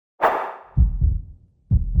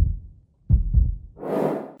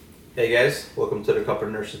Hey guys, welcome to the Couple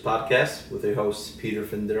of Nurses podcast with your hosts Peter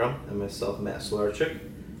Finderum and myself, Matt Solarchik.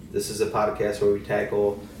 This is a podcast where we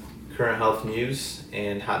tackle current health news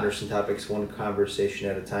and hot nursing topics one conversation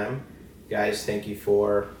at a time. Guys, thank you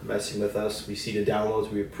for messing with us. We see the downloads.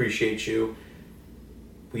 We appreciate you.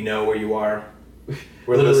 We know where you are.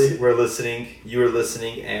 We're listening. You are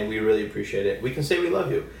listening, and we really appreciate it. We can say we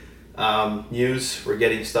love you. News, we're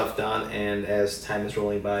getting stuff done, and as time is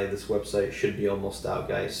rolling by, this website should be almost out,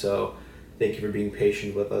 guys. So thank you for being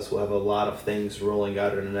patient with us. We'll have a lot of things rolling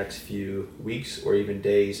out in the next few weeks or even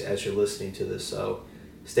days as you're listening to this. So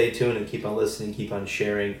stay tuned and keep on listening, keep on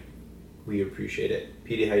sharing. We appreciate it.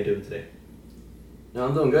 Petey, how you doing today? No,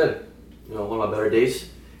 I'm doing good. One of my better days.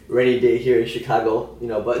 Rainy day here in Chicago,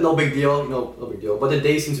 but no big deal, no big deal. But the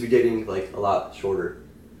day seems to be getting a lot shorter.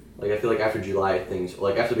 I feel like after the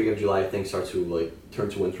beginning of July, things start to turn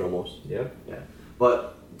to winter almost. Yeah. Yeah.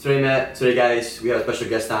 But today guys, we have a special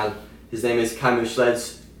guest on. His name is Kamil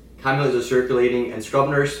Śledz. Kamil is a circulating and scrub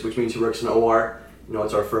nurse, which means he works in an OR.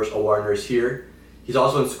 It's our first OR nurse here. He's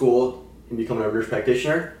also in school and becoming a nurse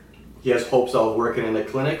practitioner. He has hopes of working in a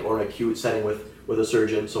clinic or an acute setting with a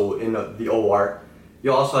surgeon, so in the OR. He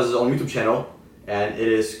also has his own YouTube channel, and it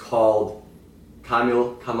is called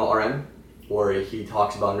Kamil RN, where he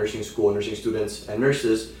talks about nursing school, nursing students, and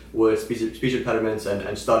nurses with speech impediments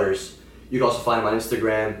and stutters. You can also find him on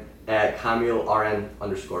Instagram at KamilRN_.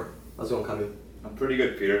 How's it going, Kamil? I'm pretty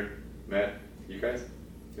good, Peter. Matt, you guys?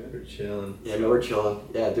 Good? We're chilling. Yeah, man, we're chilling.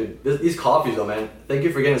 Yeah, dude, these coffees though, man. Thank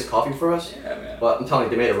you for getting this coffee for us. Yeah, man. But I'm telling you,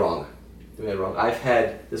 they made it wrong. I've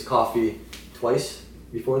had this coffee twice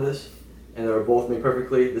before this, and they were both made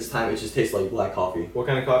perfectly. This time it just tastes like black coffee. What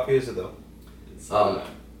kind of coffee is it though? It's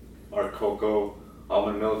our cocoa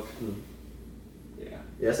almond milk. Yeah. Yeah,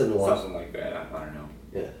 that's a nuance. Something like that. I don't know.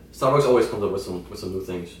 Yeah, Starbucks always comes up with some new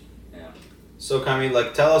things. Yeah. So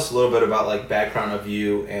Kamil, tell us a little bit about background of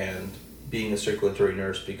you and being a circulatory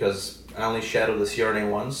nurse, because I only shadowed the CRNA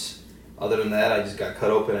once. Other than that, I just got cut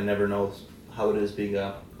open. I never know how it is being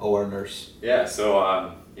a OR nurse. Yeah.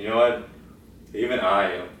 So you know what? Even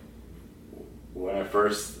when I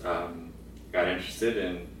first got interested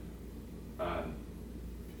in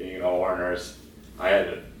being an OR nurse, I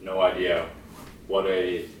had no idea what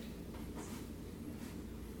a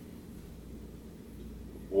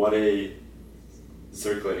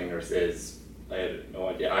circulating nurse is. I had no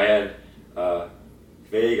idea. I had a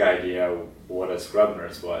vague idea what a scrub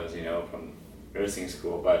nurse was, from nursing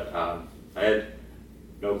school, but I had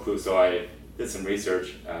no clue. So I did some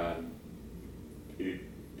research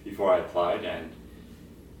before I applied, and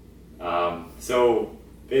so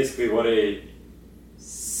basically what a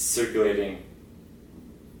circulating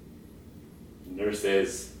nurse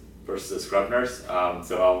is versus a scrub nurse.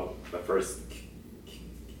 So I'll first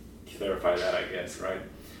clarify that, I guess, right?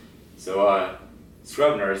 So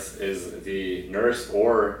scrub nurse is the nurse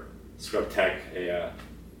or scrub tech, a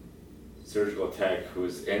surgical tech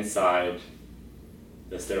who's inside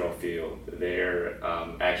the sterile field. They're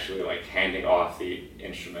actually handing off the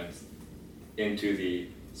instruments into the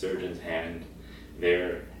surgeon's hand.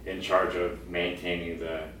 They're in charge of maintaining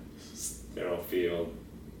the sterile field,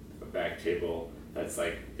 the back table. That's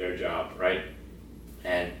their job, right?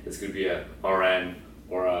 And this could be a RN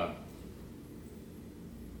or a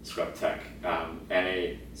scrub tech. And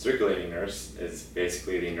a circulating nurse is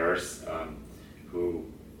basically the nurse who,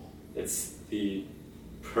 it's the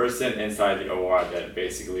person inside the OR that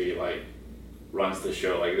basically runs the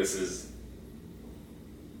show.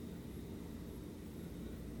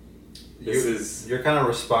 You're kind of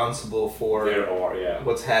responsible for their OR, yeah.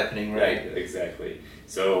 What's happening, right? Yeah, exactly.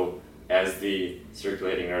 So as the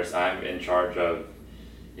circulating nurse, I'm in charge of,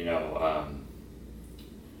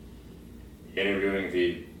 interviewing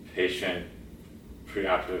the patient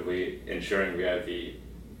preoperatively, ensuring we have the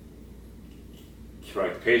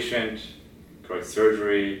correct patient, correct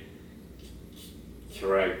surgery,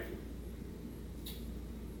 correct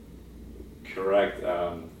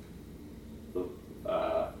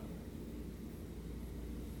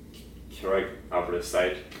operative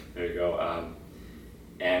site. There you go.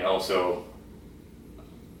 And also,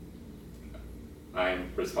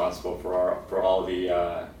 I'm responsible for all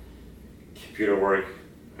the computer work.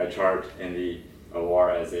 I charge in the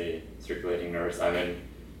OR as a circulating nurse. I'm in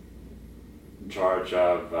charge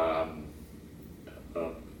of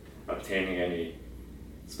obtaining any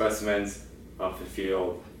specimens off the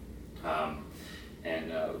field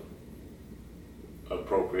and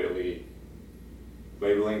appropriately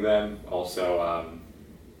labeling them. Also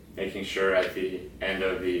making sure at the end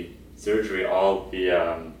of the surgery all the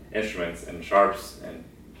instruments and sharps and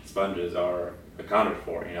sponges are accounted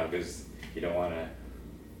for, because you don't want to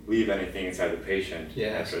leave anything inside the patient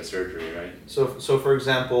Yes. after a surgery, right? So for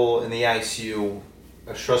example, in the ICU,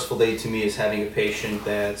 a stressful day to me is having a patient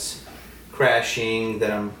that's crashing,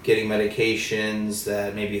 that I'm getting medications,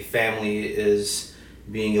 that maybe family is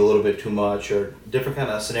being a little bit too much, or different kind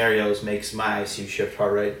of scenarios makes my ICU shift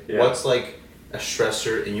hard, right? Yeah. What's like a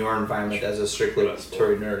stressor in your environment as a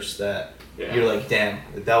circulatory nurse that Yeah. you're like, damn,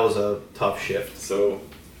 that was a tough shift? So,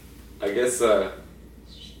 I guess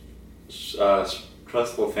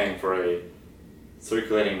stressful thing for a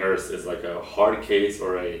circulating nurse is like a hard case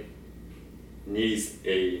or a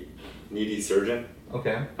needy surgeon.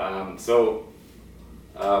 Okay.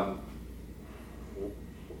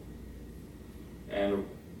 And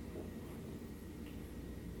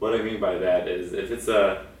what I mean by that is if it's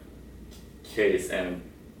a case, and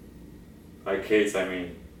by case I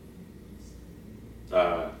mean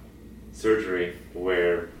surgery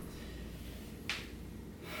where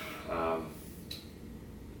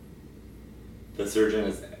the surgeon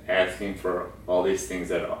is asking for all these things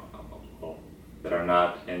that are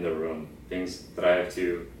not in the room, things that I have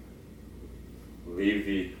to leave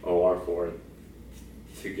the OR for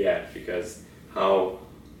to get, because how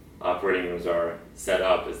operating rooms are set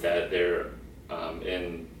up is that they're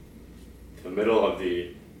in the middle of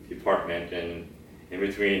the department, and in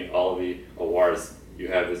between all the ORs you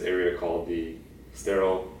have this area called the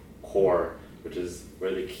sterile core, which is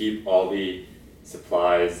where they keep all the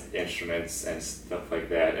supplies, instruments, and stuff like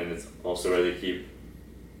that, and it's also where they keep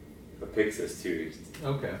the Pyxis too,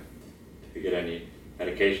 Okay. to get any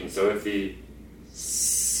medication. So if the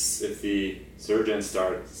surgeon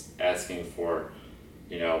starts asking for,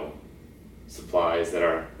 supplies that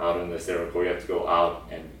are out in the sterile core, you have to go out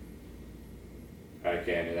and back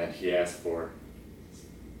in, and then he asks for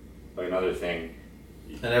like another thing.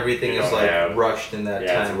 And everything you is don't like have. rushed in that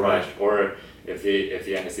Yeah, time, it's right? rushed. Or if the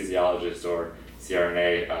anesthesiologist or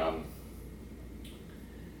CRNA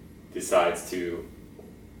decides to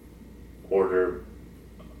order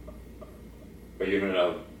a unit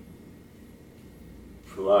of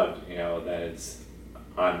blood, then it's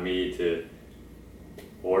on me to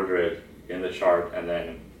order it in the chart and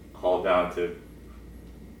then call down to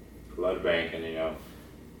blood bank and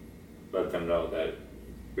let them know that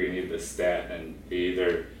we need this stat, and they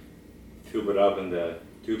either tube it up in the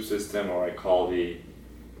tube system, or I call the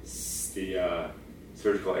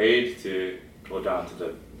surgical aide to go down to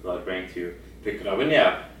the blood bank to pick it up. And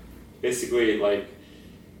yeah, basically like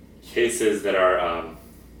cases that are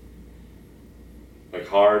like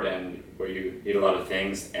hard and where you need a lot of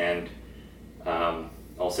things, and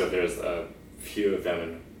also if there's a few of them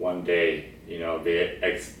in one day, they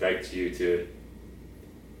expect you to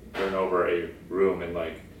turn over a room in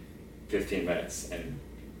like 15 minutes and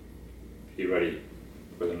be ready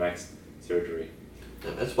for the next surgery.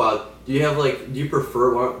 Yeah, that's wild. Do you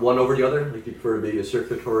prefer one over the other? Like, do you prefer to be a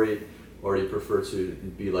circulatory, or do you prefer to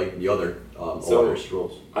be like the other OR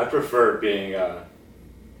roles? I prefer being a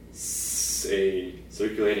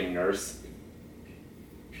circulating nurse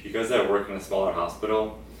because I work in a smaller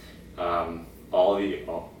hospital. All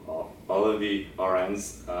of the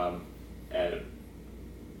RNs at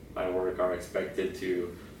my work are expected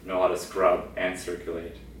to know how to scrub and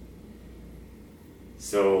circulate.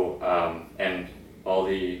 So and all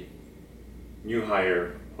the new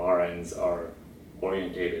hire RNs are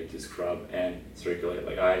orientated to scrub and circulate.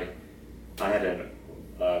 Like I had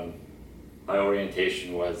my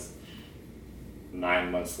orientation was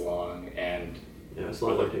 9 months long, and Yeah, it's a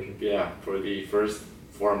long rotation. for the first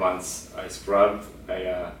 4 months I scrubbed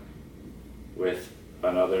with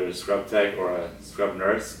another scrub tech or a scrub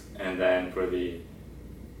nurse, and then for the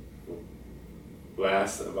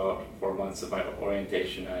last about 4 months of my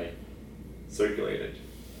orientation I circulated.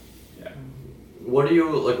 Yeah. What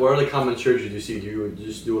are the common surgeries you see? Do you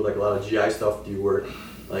just do like a lot of GI stuff? Do you work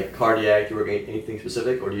like cardiac? Do you work anything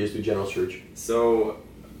specific, or do you just do general surgery? So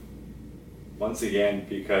once again,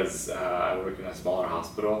 because I work in a smaller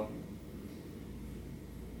hospital,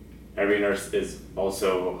 every nurse is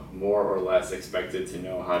also more or less expected to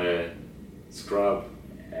know how to scrub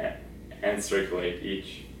and circulate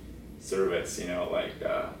each service, like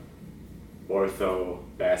ortho,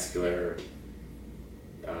 vascular,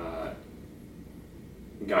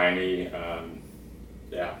 gynae,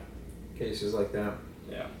 Cases like that.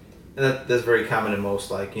 yeah. And that's very common in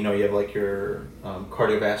most, like, you have like your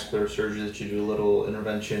cardiovascular surgery that you do little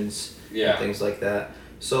interventions and things like that.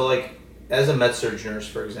 So like, as a med-surg nurse,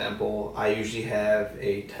 for example, I usually have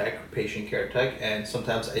a tech, patient care tech, and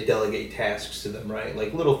sometimes I delegate tasks to them, right?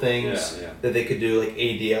 Like little things that they could do, like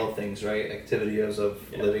ADL things, right? Activities of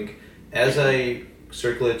living. As a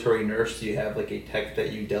circulatory nurse, do you have like a tech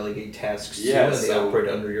that you delegate tasks to, Yeah, and they so- operate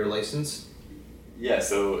under your license? Yeah,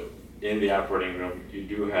 so in the operating room, you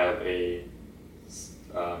do have a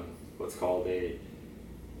what's called a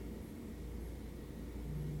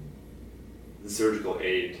surgical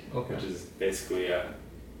aide, Okay. which is basically a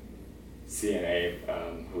CNA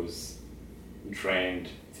who's trained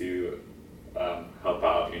to help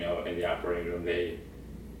out, in the operating room. They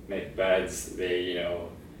make beds. They,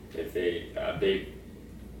 if they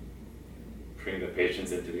bring the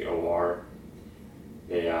patients into the OR.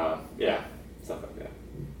 They, stuff like that.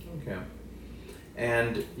 Okay.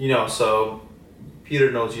 And, so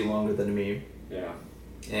Peter knows you longer than me. Yeah.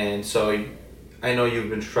 And so I know you've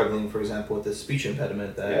been struggling, for example, with the speech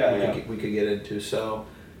impediment that we could get into. So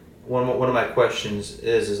one of my questions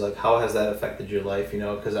is like, how has that affected your life?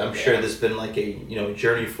 Because I'm sure this has been like a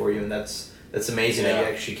journey for you, and that's amazing that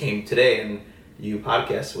you actually came today and you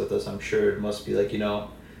podcasted with us. I'm sure it must be like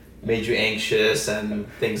made you anxious and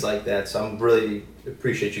things like that. So I'm really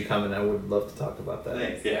appreciate you coming. I would love to talk about that.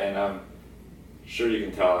 Thanks. Yeah, and I'm sure you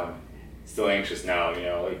can tell I'm still anxious now.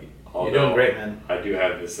 You're doing great, man. I do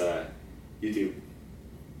have this YouTube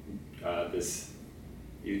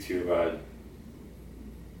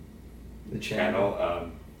The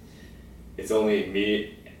channel. It's only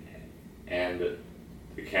me and the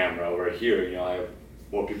camera over here. I have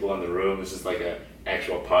more people in the room. It's just like an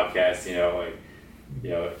actual podcast.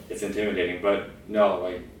 It's intimidating. But no,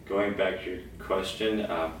 like going back to your question,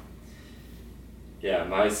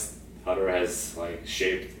 my stutter has like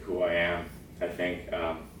shaped who I am, I think.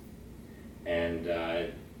 And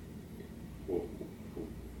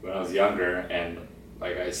when I was younger, and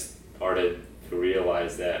like I started to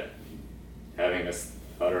realize that having a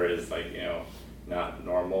stutter is like not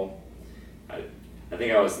normal. I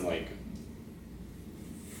think I was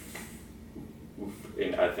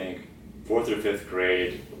in I think 4th or 5th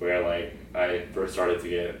grade where like I first started to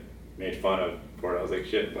get made fun of for it. I was like,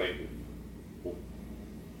 shit, like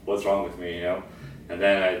what's wrong with me, And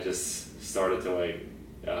then I just started to like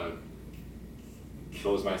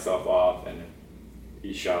close myself off and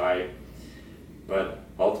be shy. But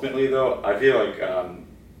ultimately though, I feel like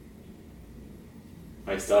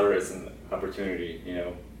my stutter is an opportunity,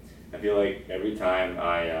 I feel like every time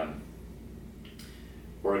I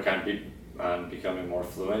work on becoming more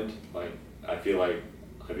fluent, like I feel like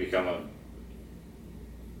I become a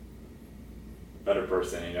better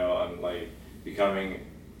person, I'm like becoming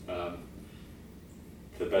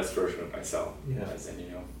the best version of myself. Yeah. As in,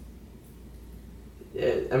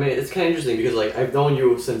 Yeah, I mean, it's kind of interesting because like I've known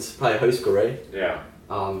you since probably high school, right? Yeah.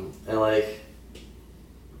 And like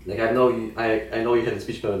I know you had a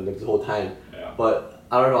speech impediment like, the whole time. Yeah. But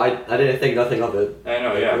I don't know, I didn't think nothing of it. I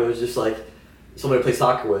know, Like, yeah. It was just like somebody to play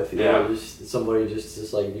soccer with, Yeah. just somebody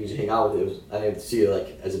just like you hang out with. I didn't see it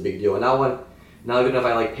like as a big deal. And now even if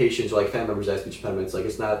I like patients or like family members that have speech impediments, like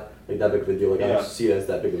it's not like that big of a deal. Like I don't see it as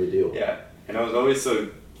that big of a deal. Yeah, and I was always so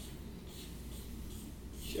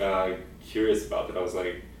curious about it. I was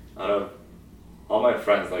like, out of all my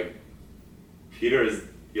friends, like Peter is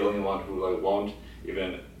the only one who like won't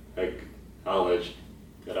even acknowledge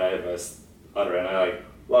that I have a stutter, and I like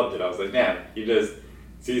loved it. I was like, man, he just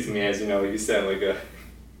sees me as like you said, like a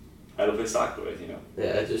I don't play soccer with,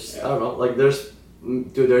 Yeah, I don't know. Like there's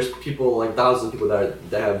people like thousands of people that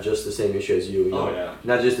have just the same issue as you. Oh yeah.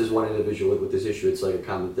 Not just this one individual with this issue. It's like a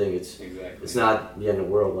common thing. Exactly. It's not the end of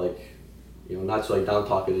the world. Like not to like down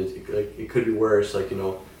talk it. It could be worse. Like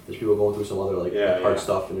there's people going through some other hard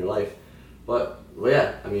stuff in their life. But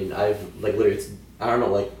yeah, I mean I've like literally I don't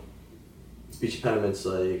know like speech impediments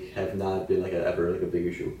like have not been like ever like a big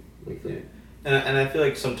issue like that. And I feel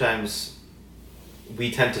like sometimes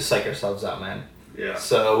we tend to psych ourselves out, man. Yeah.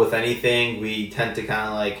 So with anything, we tend to kind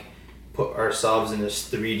of like put ourselves in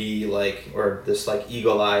this 3D or this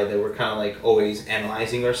eagle eye that we're kind of like always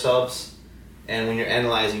analyzing ourselves. And when you're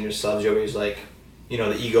analyzing yourselves, you're always like,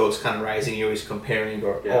 the ego is kind of rising. You're always comparing,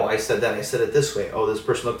 oh, I said that. I said it this way. Oh, this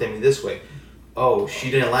person looked at me this way. Oh,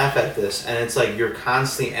 she didn't laugh at this. And it's like you're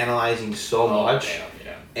constantly analyzing so much.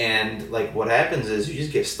 Yeah. And like what happens is you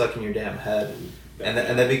just get stuck in your damn head. And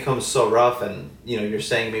that becomes so rough. And, you're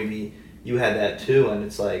saying maybe you had that too. And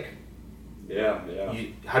it's like, yeah.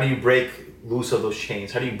 How do you break loose of those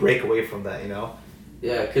chains? How do you break away from that,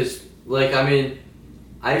 Yeah, because, I mean,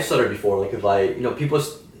 I've stuttered before. Like, if I, people,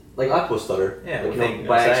 a lot of people stutter. Yeah,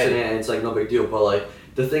 by accident, and it's, no big deal. But,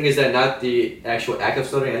 the thing is that not the actual act of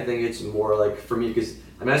stuttering. I think it's more, for me, because,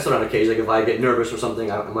 I stutter on occasion. If I get nervous or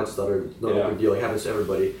something, I might stutter. No big deal. It happens to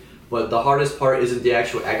everybody. But the hardest part isn't the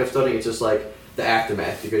actual act of stuttering. It's just, the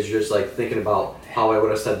aftermath. Because you're just, thinking about how I would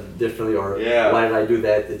have said differently or Yeah. why did I do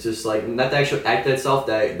that. It's just like not the actual act itself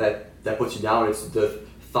that puts you down. It's the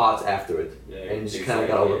thoughts after it, Yeah, and you just kind of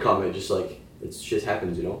gotta overcome it. Just like it's shit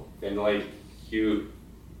happens, you know. And like you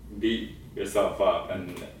beat yourself up,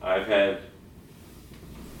 and I've had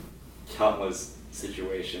countless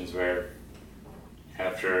situations where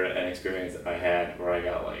after an experience I had where I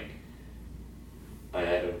got like I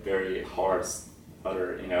had a very hard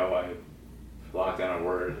stutter, you know, I locked down a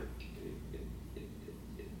word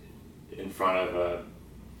in front of a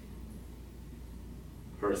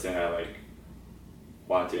person I like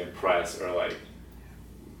want to impress or like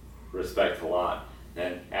respect a lot,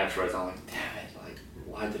 and afterwards I'm like, damn it, like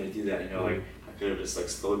why did I do that, you know, like I could have just like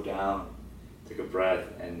slowed down, took a breath,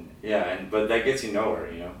 and but that gets you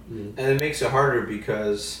nowhere, you know. And it makes it harder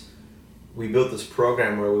because we built this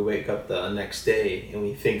program where we wake up the next day and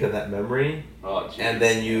we think of that memory, Oh, geez. and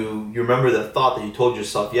then you remember the thought that you told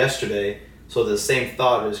yourself yesterday, so the same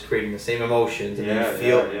thought is creating the same emotions, and Yeah, you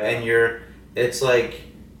feel yeah. and it's like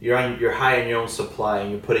you're high on your own supply and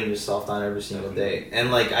you're putting yourself down every single day. And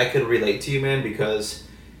like I could relate to you, man, because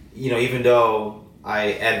you know, even though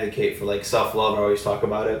I advocate for like self-love, I always talk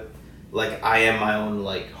about it, like I am my own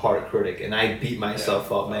like hard critic and I beat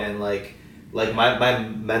myself up, man. Like my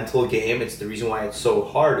mental game, it's the reason why it's so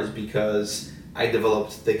hard is because I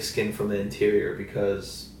developed thick skin from the interior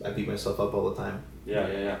because I beat myself up all the time.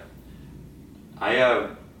 Yeah. I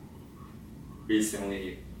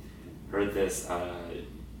recently heard this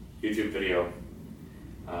YouTube video.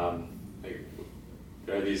 Like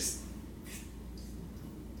there are these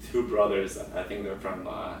two brothers. I think they're from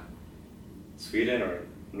Sweden or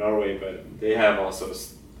Norway, but they have also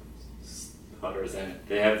stutters, and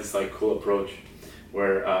they have this like cool approach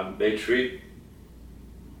where they treat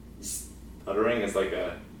stuttering as like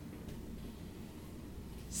a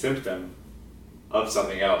symptom of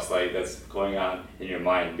something else like that's going on in your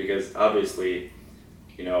mind, because obviously,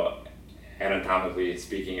 you know, anatomically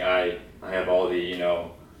speaking, I have all the, you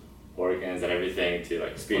know, organs and everything to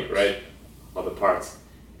like speak, right? All the parts,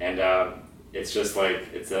 and it's just like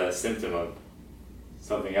it's a symptom of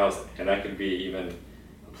something else, and that can be even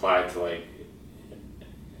applied to like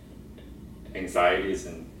anxieties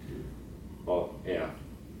and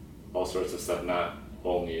all sorts of stuff, not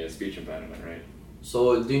only a speech impediment, right?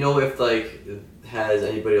 So do you know if like has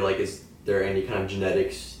anybody like is there any kind of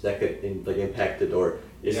genetics that could like impact it, or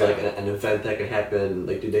is Yeah. like an event that could happen,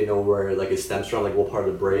 like do they know where like it stems from, like what part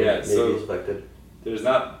of the brain Yeah, maybe so- is affected? There's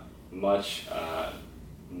not much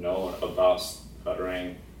known about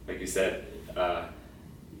stuttering. Like you said,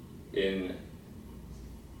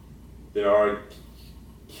 there are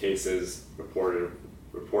cases reported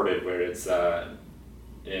where it's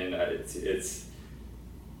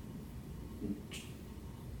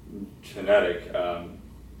genetic.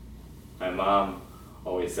 My mom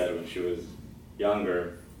always said when she was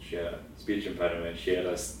younger, she had a speech impediment. She had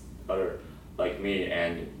a stutter like me,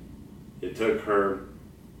 and it took her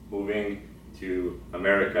moving to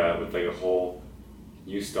America with like a whole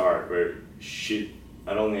new start, where she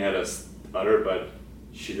not only had a stutter, but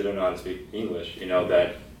she didn't know how to speak English, you know,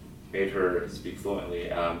 that made her speak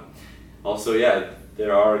fluently. Also, yeah,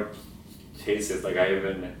 there are cases, like I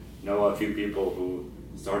even know a few people who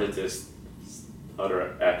started to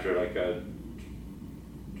stutter after like a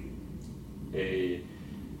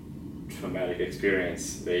traumatic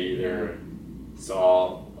experience. They either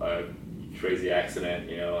saw a crazy accident,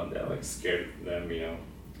 you know, and that like scared them, you know.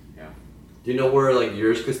 Yeah. Do you know where like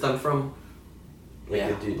yours could stem from? Like,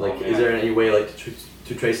 Yeah. Is Yeah. there any way like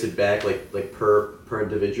to trace it back, like per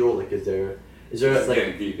individual? Like, is there It's like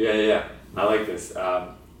getting deep. Yeah. I like this.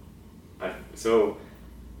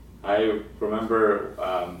 I remember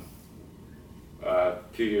a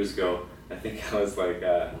few years ago, I think I was like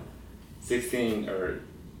 16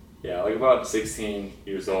 like about 16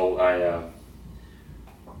 years old. I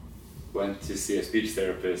went to see a speech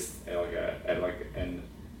therapist at an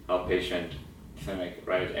outpatient clinic,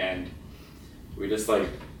 right? And we just like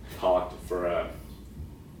talked for a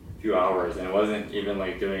few hours, and it wasn't even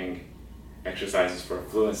like doing exercises for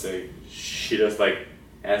fluency. She just like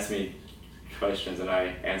asked me questions and I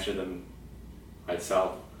answered them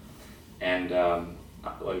myself, and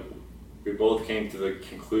like we both came to the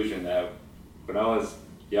conclusion that when I was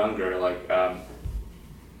younger, like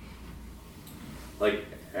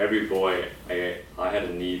every boy, I had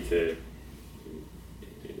a need to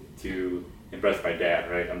impress my dad,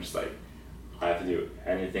 right? I'm just like, I have to do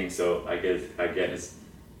anything so I get his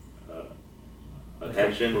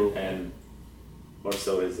attention Approval. and more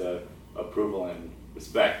so his approval and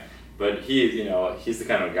respect. But he's the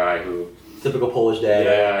kind of guy who typical Polish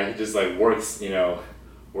dad? he just like works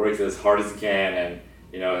works as hard as he can, and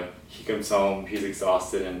he comes home, he's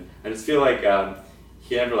exhausted, and I just feel like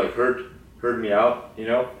he never like heard me out,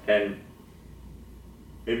 and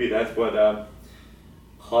maybe that's what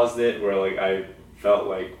caused it, where like I felt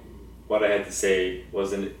like what I had to say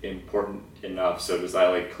wasn't important enough, so just I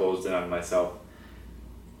like closed in on myself.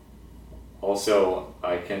 Also,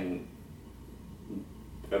 I can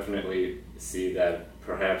definitely see that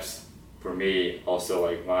perhaps for me also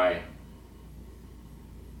like my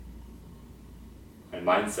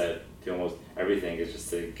mindset to almost everything is just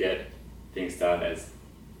to get things done as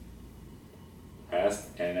fast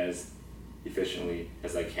and as efficiently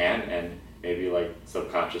as I can, and maybe like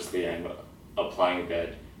subconsciously I'm applying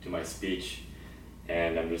that to my speech,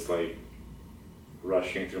 and I'm just like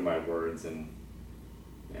rushing through my words and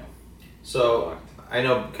So I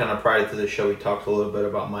know kind of prior to the show we talked a little bit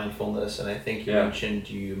about mindfulness, and I think you mentioned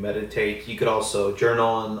you meditate. You could also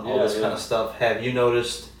journal and all this kind of stuff. Have you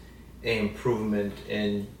noticed an improvement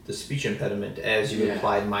in the speech impediment as you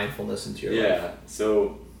applied mindfulness into your life? Yeah,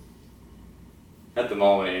 so at the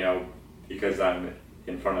moment, because I'm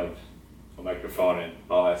in front of a microphone and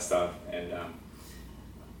all that stuff, and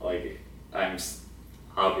like I'm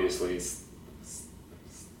obviously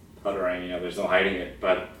stuttering, there's no hiding it,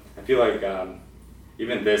 but I feel like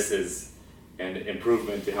even this is an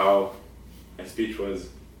improvement to how my speech was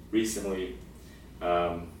recently.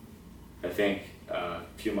 I think a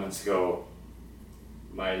few months ago,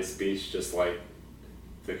 my speech just like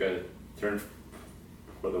took a turn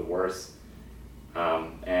for the worse,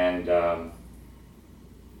 and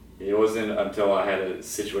it wasn't until I had a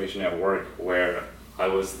situation at work where I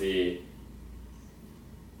was the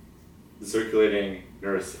circulating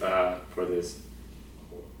nurse for this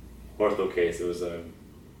ortho case. It was a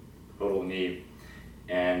total knee,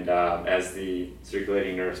 and as the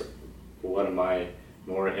circulating nurse, one of my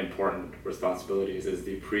more important responsibilities is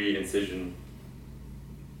the pre-incision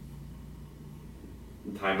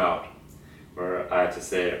timeout, where I have to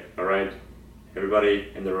say, all right,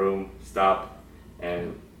 everybody in the room, stop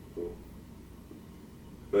and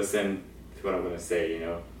listen to what I'm going to say,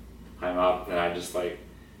 time out. And I just like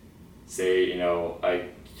say, I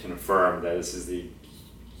confirm that this is the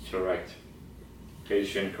correct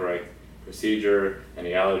patient, correct procedure,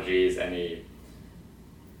 any allergies, any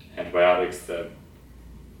antibiotics the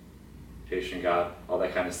patient got, all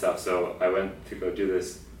that kind of stuff. So I went to go do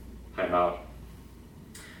this timeout,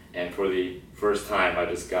 and for the first time I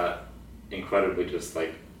just got incredibly just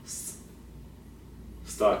like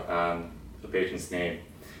stuck on the patient's name,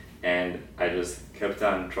 and I just kept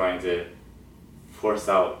on trying to force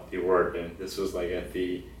out the word, and this was like at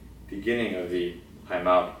the beginning of the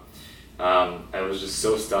timeout. I was just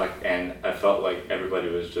so stuck, and I felt like everybody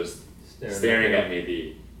was just staring at me,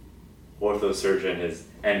 the ortho surgeon, his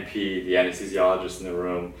NP, the anesthesiologist in the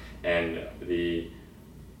room, and the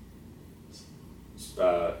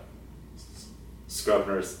scrub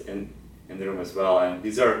nurse in the room as well. And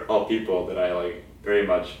these are all people that I like very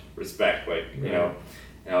much respect,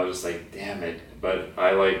 and I was just like, damn it. But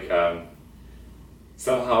I like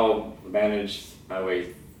somehow managed my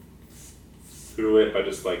way through it by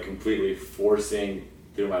just like completely forcing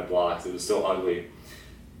through my blocks. It was so ugly.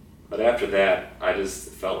 But after that, I just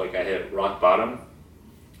felt like I hit rock bottom.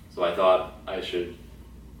 So I thought I should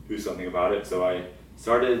do something about it. So I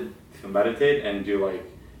started to meditate and do like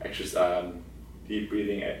deep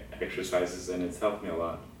breathing exercises, and it's helped me a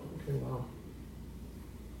lot. Okay, wow.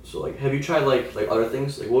 So like, have you tried like other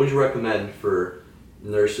things? Like, what would you recommend for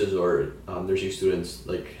nurses or nursing students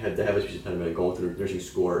like have a speech impediment going through nursing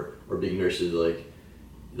school or being nurses? Like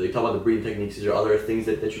talk about the breathing techniques. Is there other things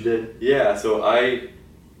that you did? Yeah, so I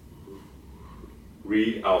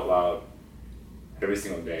read out loud every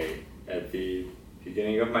single day at the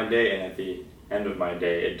beginning of my day and at the end of my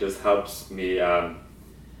day. It just helps me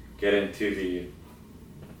get into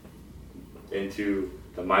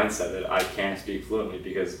the mindset that I can speak fluently,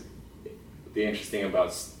 because the interesting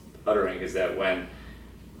about stuttering is that when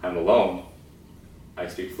I'm alone, I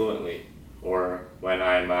speak fluently, or when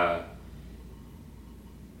I'm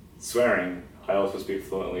swearing, I also speak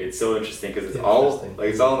fluently. It's so interesting because it's all in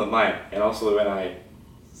the mind, and also when I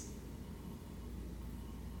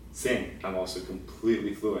sing, I'm also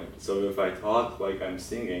completely fluent. So if I talk like I'm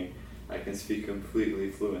singing, I can speak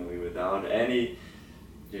completely fluently without any,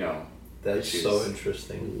 That's issues. So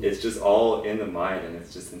interesting. It's just all in the mind, and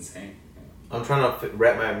it's just insane. I'm trying to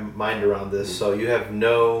wrap my mind around this. So you have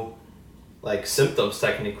no like symptoms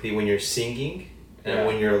technically when you're singing and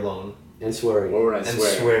when you're alone. And swearing. Or when I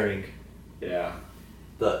swear. Swearing. Yeah.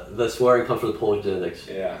 The swearing comes from the Polish genetics.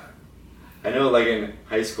 Yeah. I know like in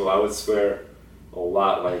high school I would swear a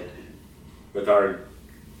lot, like with our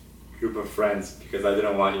group of friends because I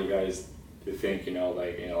didn't want you guys to think,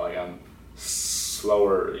 like I'm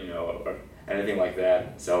slower, or anything like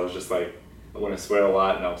that. So I was just like, I'm going to swear a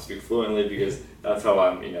lot and I'll speak fluently because that's how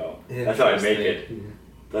I'm, that's how I make it.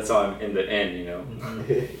 That's how I'm in the end,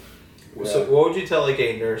 Mm-hmm. So what would you tell like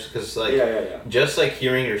a nurse? Because like, just like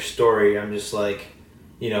hearing your story, I'm just like,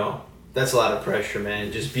 that's a lot of pressure,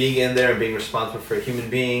 man. Just being in there and being responsible for a human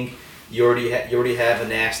being. You already have a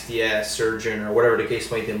nasty ass surgeon or whatever the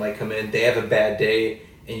case might be. They might come in. They have a bad day,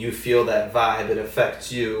 and you feel that vibe. It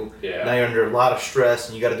affects you. Yeah. Now you're under a lot of stress,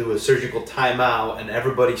 and you got to do a surgical timeout, and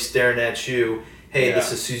everybody's staring at you. Hey,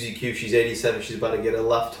 this is Susie Q. She's 87. She's about to get a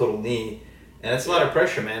left total knee, and that's a lot of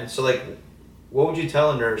pressure, man. So like, what would you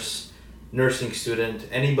tell a nursing student,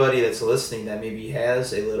 anybody that's listening that maybe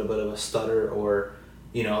has a little bit of a stutter or,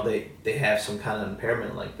 they have some kind of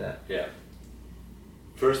impairment like that? Yeah.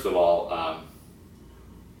 First of all,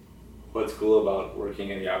 what's cool about working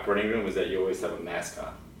in the operating room is that you always have a mask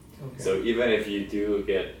on. Okay. So even if you do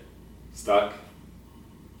get stuck,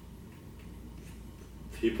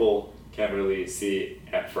 people can't really see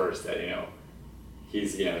at first that,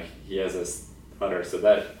 he has a stutter. So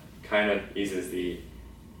that kind of eases the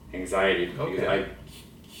anxiety because I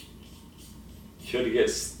could get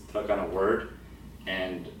stuck on a word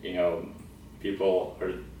and, people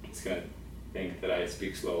are just going to think that I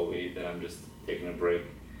speak slowly, that I'm just taking a break.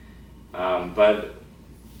 But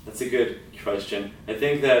that's a good question. I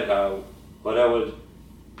think that what I would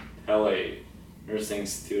tell a nursing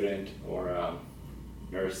student or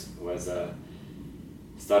nurse who has a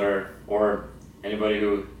stutter or anybody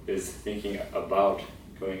who is thinking about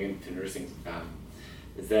going into nursing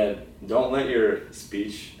is that don't let your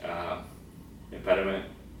speech impediment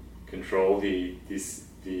control the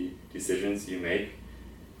decisions you make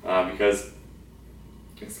because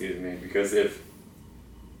if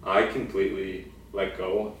I completely let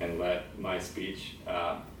go and let my speech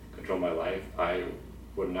control my life, I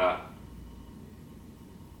would not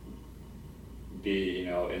be,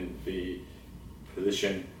 in the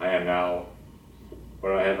position I am now,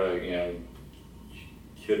 where I have a,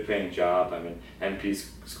 good paying job. I'm in NP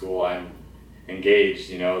school. I'm engaged,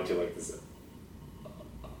 to like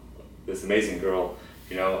this amazing girl,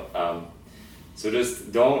 So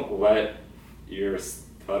just don't let your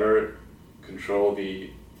stutter control the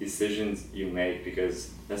decisions you make because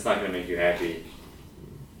that's not going to make you happy.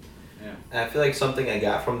 Yeah. And I feel like something I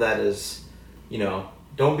got from that is,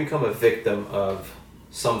 don't become a victim of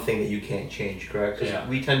something that you can't change, correct? Because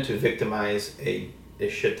we tend to victimize a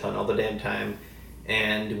shit ton all the damn time,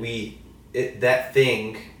 and that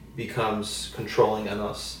thing becomes controlling on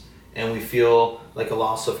us, and we feel like a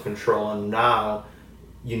loss of control. And now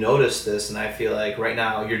you notice this, and I feel like right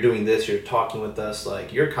now you're doing this, you're talking with us,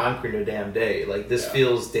 like you're conquering a damn day. Like this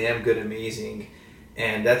feels damn good, amazing,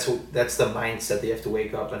 and that's the mindset that you have to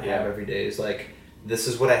wake up and have every day. Is like, this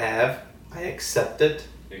is what I have, I accept it,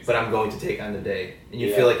 but I'm going to take on the day, and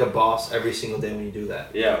you feel like a boss every single day when you do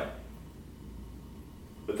that. Yeah.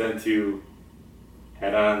 But then to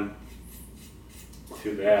head on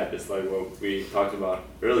to that, it's like what we talked about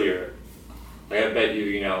earlier. Like I bet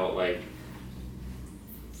you, like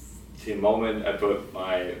the moment I put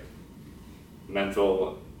my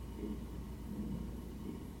mental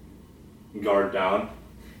guard down,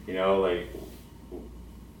 like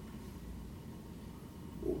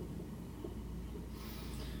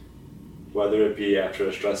whether it be after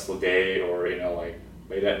a stressful day or, like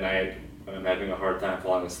late at night when I'm having a hard time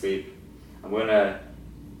falling asleep, I'm gonna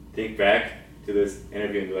think back to this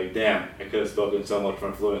interview and be like, damn, I could have spoken so much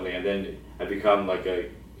more fluently, and then I become like a,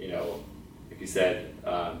 like you said,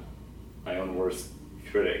 my own worst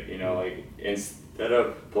critic, like instead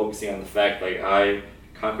of focusing on the fact like I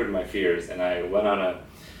conquered my fears and I went on a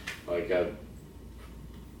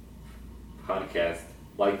podcast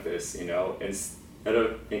like this, instead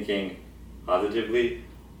of thinking positively,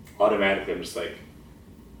 automatically I'm just like,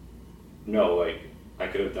 no, like I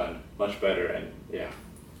could have done much better. And yeah,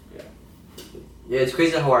 it's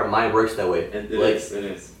crazy how our mind works that way. It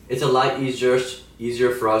is. It's a lot easier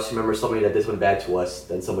for us to remember somebody that did something bad to us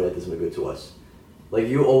than somebody that did something good to us. Like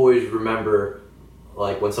you always remember,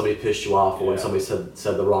 like when somebody pissed you off or when somebody said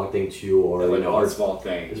the wrong thing to you, or one small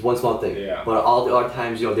thing. It's one small thing. Yeah. But all the other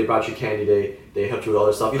times, they brought you candy, they helped you with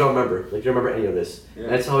other stuff. You don't remember. Like you don't remember any of this. Yeah.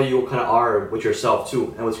 And that's how you kind of are with yourself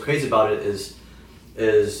too. And what's crazy about it is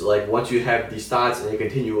like once you have these thoughts and you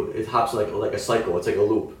continue, it hops like a cycle. It's like a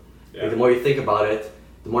loop. Yeah. Like the more you think about it,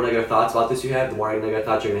 the more negative thoughts about this you have, the more negative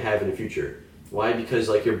thoughts you're gonna have in the future. Why? Because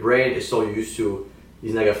like your brain is so used to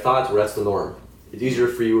these negative thoughts where that's the norm. It's easier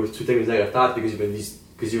for you to think these negative thoughts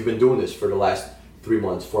because you've been doing this for the last 3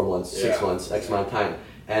 months, 4 months, 6 months, X amount of time.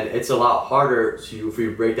 and it's a lot harder for you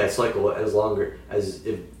to break that cycle as longer as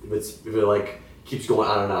if it like keeps going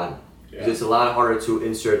on and on. Yeah. It's a lot harder to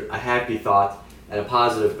insert a happy thought and a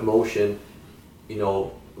positive emotion,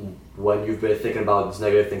 when you've been thinking about these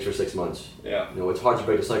negative things for 6 months. Yeah. It's hard to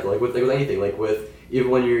break the cycle. Like with anything, even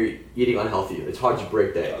when you're eating unhealthy, it's hard to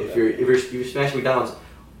break that. Oh, If you smash McDonald's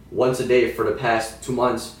once a day for the past 2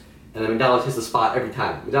 months, and then McDonald's hits the spot every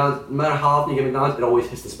time. McDonald's, no matter how often you get McDonald's, it always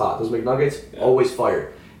hits the spot. Those McNuggets always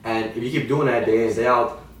fire. And if you keep doing that day in and day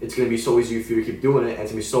out, it's going to be so easy for you to keep doing it, and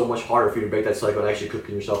it's going to be so much harder for you to break that cycle and actually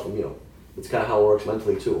cooking yourself a meal. It's kind of how it works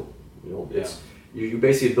mentally too. It's you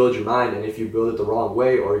basically build your mind, and if you build it the wrong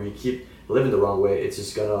way or you keep living the wrong way, it's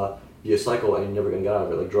just gonna be a cycle, and you're never gonna get out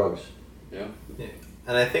of it, like drugs. Yeah.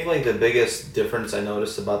 And I think like the biggest difference I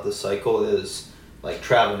noticed about the cycle is like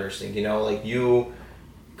travel nursing. Like you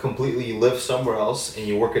completely live somewhere else and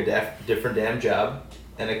you work a different damn job,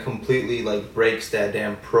 and it completely like breaks that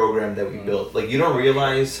damn program that we built. Like you don't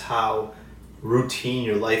realize how routine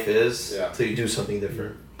your life is till you do something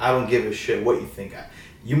different. I don't give a shit what you think.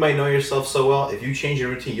 You might know yourself so well. If you change your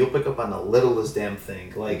routine, you'll pick up on the littlest damn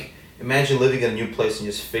thing. Like imagine living in a new place and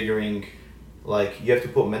just figuring, like you have to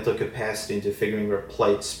put mental capacity into figuring where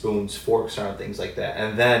plates, spoons, forks are, and things like that.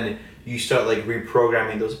 And then you start like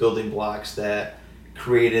reprogramming those building blocks that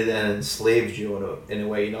created and enslaved you in a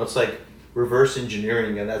way. It's like reverse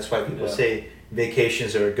engineering, and that's why people say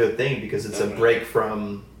vacations are a good thing, because it's a break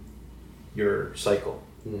from your cycle.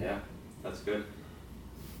 Yeah, that's good.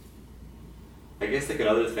 I guess like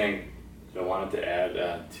another thing that I wanted to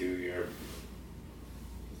add to your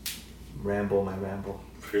ramble.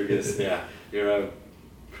 Previous your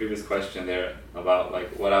previous question there about like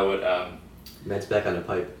what I would Matt's back on the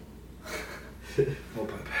pipe. No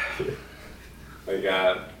pipe. Like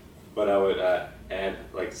what I would add,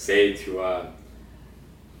 like say to a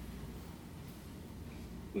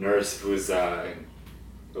nurse who's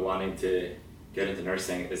wanting to get into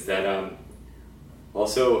nursing is that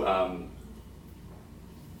also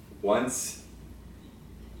once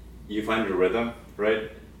you find your rhythm,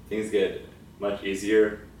 right, things get much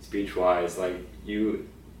easier speech-wise. Like you,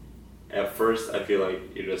 at first, I feel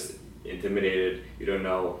like you're just intimidated. You don't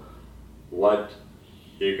know what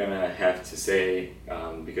you're gonna have to say,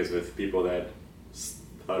 because with people that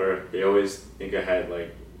stutter, they always think ahead,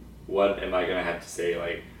 like, what am I gonna have to say,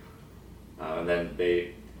 like, and then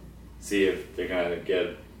they see if they're gonna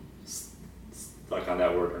get stuck on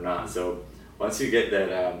that word or not. So once you get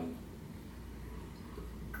that,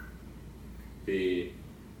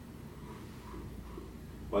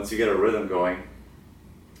 once you get a rhythm going,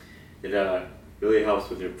 it really helps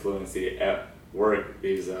with your fluency at work.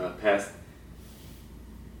 These past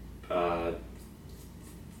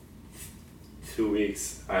 2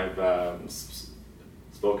 weeks, I've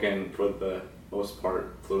spoken for the most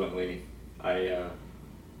part fluently. I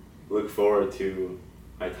look forward to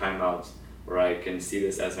my timeouts where I can see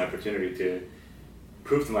this as an opportunity to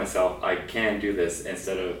prove to myself I can do this,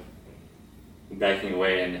 instead of backing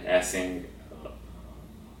away and asking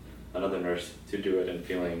another nurse to do it and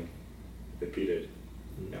feeling defeated.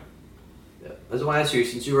 Yeah. I just want to ask you,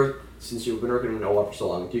 since you've been working in an OR for so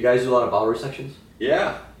long, do you guys do a lot of bowel resections?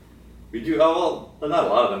 Yeah, we do. Oh well, not a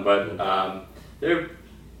lot of them, but they're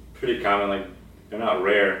pretty common. Like they're not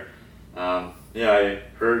rare. Yeah, I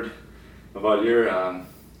heard about your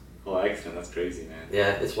whole accident. That's crazy, man.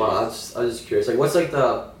 Yeah, it's wild. I was just curious. Like, what's like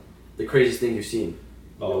the craziest thing you've seen?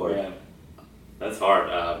 Oh man, that's hard.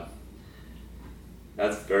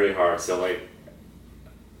 That's very hard. So like,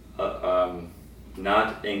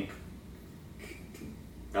 not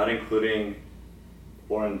including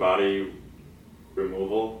foreign body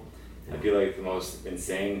removal. I feel like the most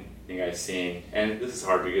insane thing I've seen, and this is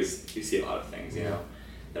hard because you see a lot of things,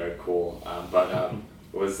 that are cool. But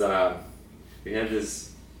was we had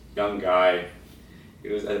this young guy. He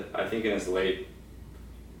was I think in his late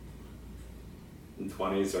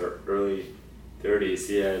 20s or early 30s.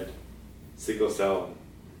 He had sickle cell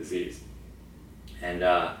disease, and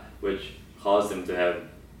which caused him to have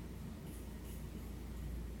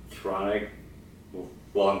chronic,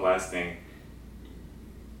 long-lasting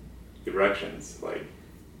erections, like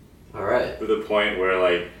all right, to the point where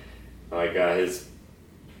like his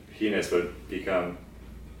penis would become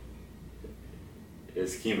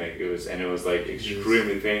ischemic. It was like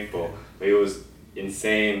extremely painful. Like, it was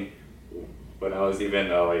insane when I was even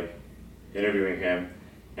like interviewing him,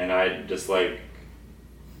 and I just like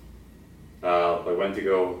went to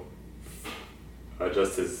go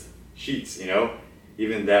adjust his sheets,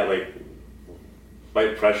 even that like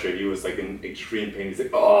light pressure, he was like in extreme pain. He's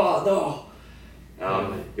like, oh no.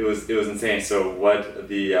 It was insane. So what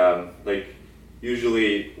the like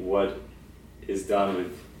usually what is done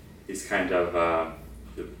with these kind of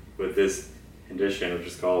with this condition, which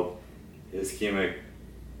is called ischemic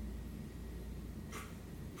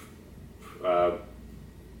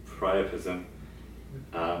priapism,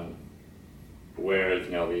 where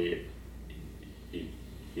the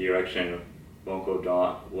erection won't go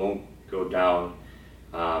down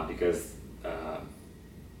because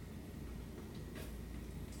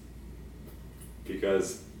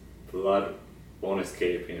blood won't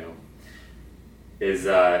escape. Is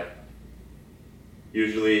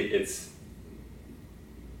usually it's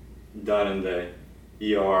done in the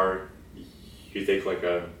ER. You take like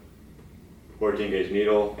a 14 gauge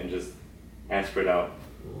needle and just aspirate out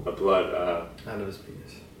the blood Out of his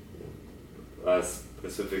penis.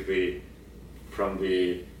 specifically from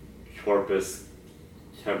the corpus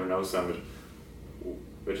cavernosum,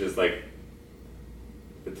 which is like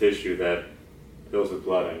the tissue that fills with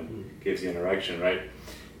blood and gives you an erection, right?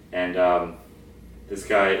 And this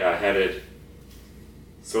guy had it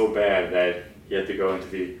so bad that he had to go into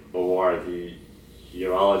the OR. The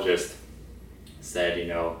urologist said,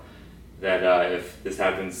 that if this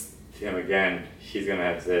happens to him again, he's gonna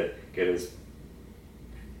have to get his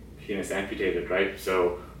penis amputated, right?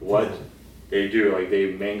 So what they do, like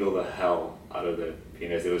they mangle the hell out of the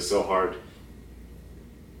penis. It was so hard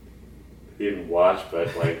to even watch,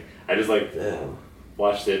 but like I just like Damn.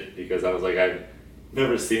 watched it because I was like, I've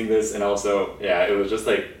never seen this, and also it was just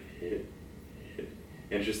like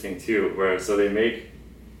interesting too, where so they make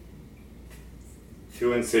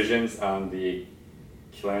 2 incisions on the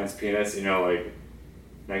client's penis, like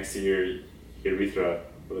next to your urethra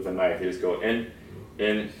with a knife. They just go in,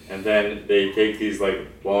 and then they take these like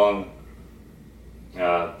long,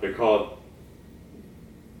 they're called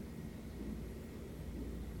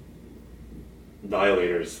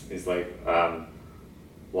dilators. These like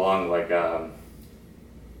long like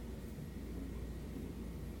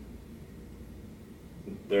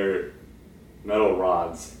they're metal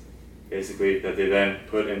rods basically that they then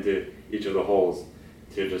put into each of the holes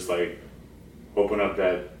to just like open up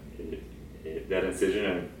that incision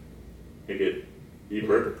and make it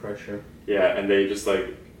deeper. The pressure. Yeah, and they just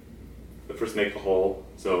like first make a hole.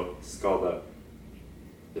 So this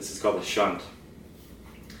is called the shunt.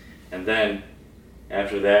 And then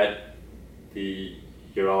after that, the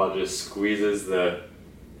urologist squeezes the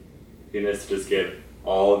penis to just get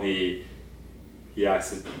all the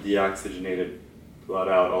deoxygenated blood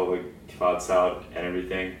out, all the clots out and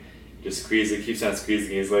everything. Just squeeze it, keeps on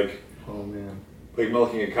squeezing. He's like, Oh man. like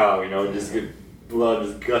milking a cow, just get blood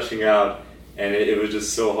just gushing out, and it was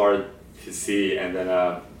just so hard to see. And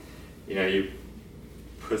then he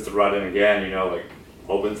puts the rod in again, like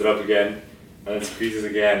opens it up again, and then squeezes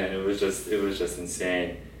again, and it was just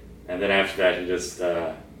insane. And then after that, he just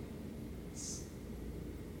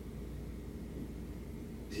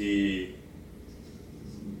he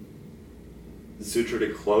sutured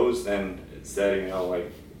it closed and said,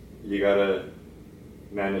 like you gotta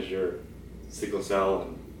manage your sickle cell,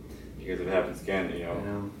 and because if it happens again,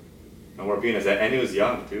 no more penis. And he was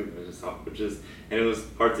young too, and it was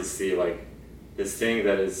hard to see like this thing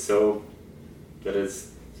that is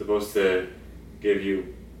supposed to give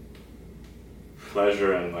you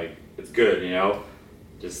pleasure and like it's good,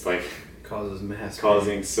 just like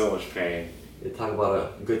causing so much pain. They talk about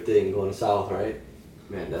a good thing going south, right?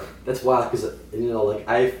 Man, that's wild because like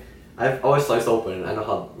I've always sliced open and I know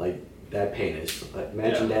how like that pain is. Like,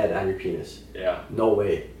 imagine that on your penis. Yeah. No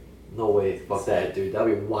way. Fuck that, dude.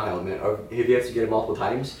 That'd be wild, man. Or have you have to get it multiple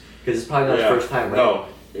times? Because it's probably not his first time, right? No.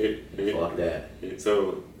 Fuck that.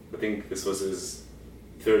 So I think this was his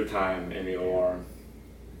 3rd time in the OR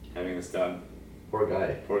having this done. Poor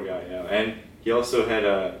guy. Yeah. And he also had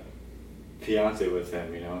a fiance with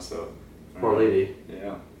him, so. Poor lady.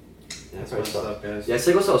 Yeah. That's What's up, guys? Yeah,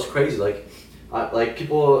 sickle cell is crazy. Like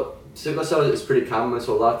sickle cell is pretty common,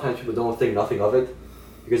 so a lot of times people don't think nothing of it,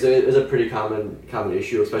 because it is a pretty common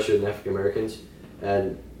issue, especially in African Americans.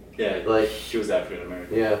 And yeah, like he was African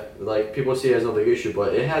American. Yeah, like people see it as no big issue,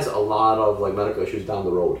 but it has a lot of like medical issues down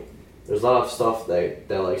the road. There's a lot of stuff that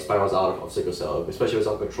like spirals out of sickle cell, especially if it's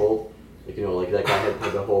uncontrolled. Like like that guy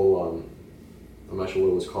had the whole I'm not sure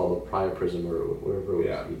what it was called, the priapism or whatever it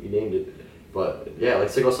was. He named it. But yeah, like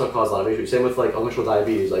sickle cell causes a lot of issues. Same with like uncontrolled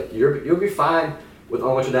diabetes. Like you'll be fine with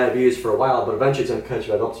uncontrolled diabetes for a while, but eventually it's gonna catch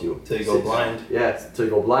right up to you. Till you go blind. Yeah, till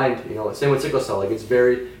you go blind. Same with sickle cell. Like it's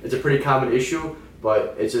a pretty common issue,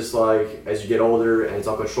 but it's just like as you get older and it's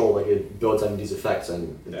uncontrolled, like it builds on these effects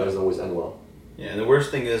and it doesn't always end well. Yeah, and the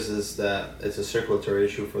worst thing is that it's a circulatory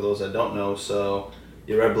issue for those that don't know. So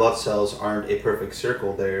your red blood cells aren't a perfect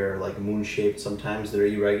circle. They're like moon shaped sometimes. They're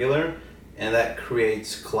irregular. and that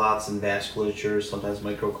creates clots and vasculature, sometimes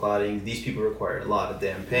microclotting. These people require a lot of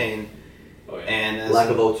damn pain. Oh, yeah. And as Lack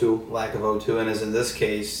of O2. lack of O2, and as in this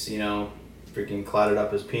case, freaking clotted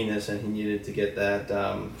up his penis, and he needed to get that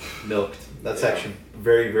milked. That's Yeah. actually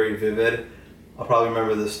very, very vivid. I'll probably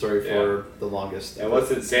remember this story for the longest. And what's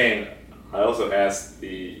insane, I also asked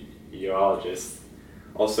the urologist.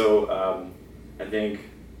 Also, I think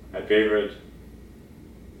my favorite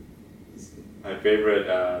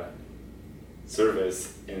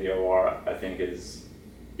service in the OR, I think, is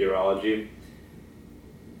urology.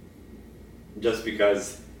 Just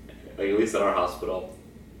because, like, at least at our hospital,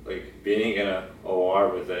 like, being in a OR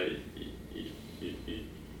with a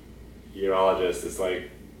urologist is like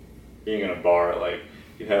being in a bar. Like,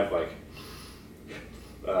 you have like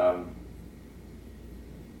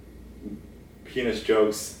penis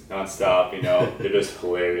jokes nonstop. They're just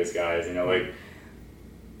hilarious guys. Like,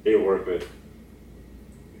 they work with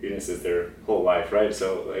penises their whole life, right?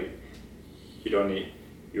 So like, you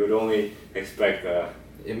would only expect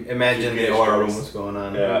Imagine the penis OR room jokes. what's going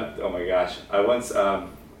on. Yeah. Oh my gosh. I once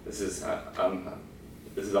this is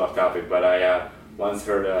off topic, but I once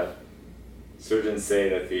heard a surgeon say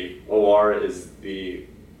that the OR is the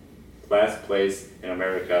last place in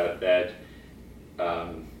America that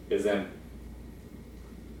isn't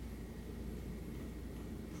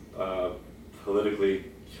politically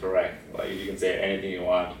correct. Like, you can say anything you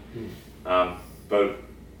want. But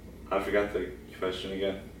I forgot the question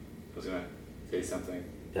again. I was gonna say something.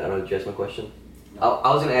 Yeah, I don't know, did you ask my question?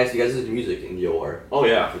 I was gonna ask you guys, is music in the OR? Oh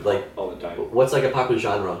yeah, Like, all the time. what's like a popular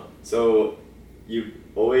genre? So you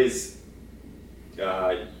always,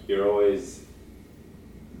 you're always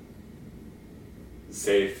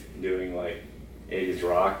safe doing like 80s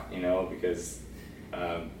rock, because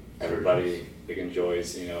everybody like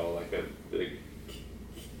enjoys, like the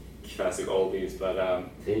classic oldies. But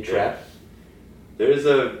Any trap? there's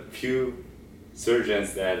a few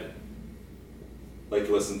surgeons that like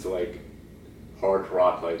to listen to like hard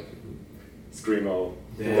rock, like screamo,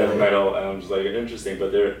 death metal, and I'm just like, interesting,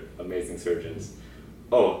 but they're amazing surgeons.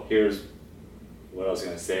 Oh, here's what I was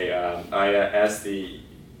gonna say. I asked the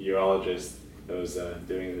urologist that was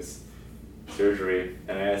doing this surgery,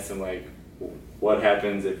 and I asked him like, what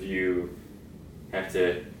happens if you have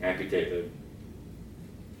to amputate the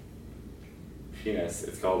penis?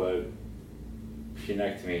 It's called a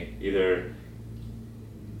penectomy. Either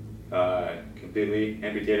completely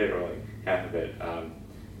amputated or like half of it,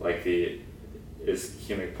 like the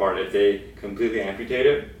ischemic part. If they completely amputate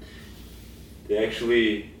it, they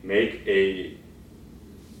actually make a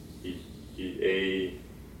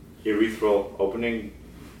urethral opening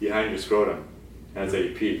behind your scrotum, and that's how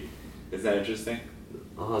you pee. Isn't that interesting?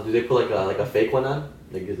 Do they put like a fake one on?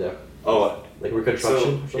 Like, is that Oh, like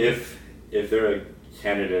reconstruction? so or something? if they're a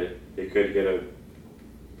candidate, they could get a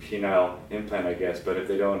penile implant, I guess. But if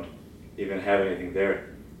they don't even have anything there,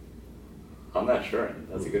 I'm not sure.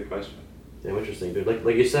 That's a good question. Damn interesting, dude.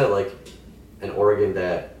 Like you said, like an organ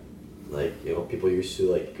that, like, people used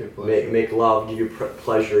to like Good pleasure. make love, give you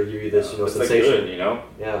pleasure, give you this It's like sensation. good,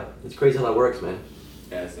 Yeah, it's crazy how that works, man.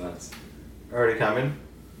 Yeah, it's nuts. Alrighty, Carmen.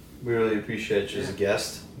 We really appreciate you as a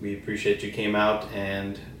guest. We appreciate you came out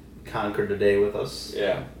and conquered the day with us.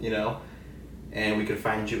 Yeah. And we could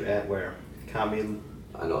find you at where? Camille.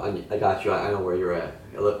 I know, I got you. I know where you're at.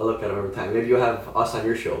 I look at them every time. Maybe you'll have us on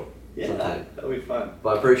your show sometime. That'll be fun.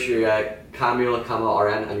 But I'm pretty sure you're at Camille,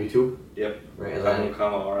 RN on YouTube. Yep. Right, and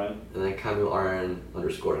Camille, then, RN. and then Camille RN _. on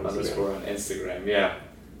Instagram. _ on Instagram. Yeah.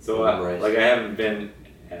 So Right. like, I haven't been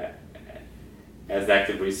as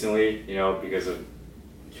active recently, because of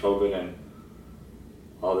COVID and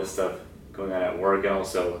all this stuff going on at work, and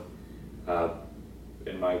also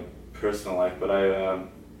in my personal life. But I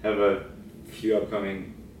have a few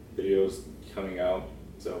upcoming videos coming out,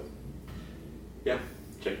 so yeah,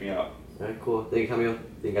 check me out. Alright, cool. Thank you, Camille.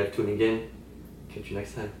 Thank you guys for tuning in. Catch you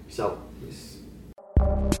next time. Peace out. Peace.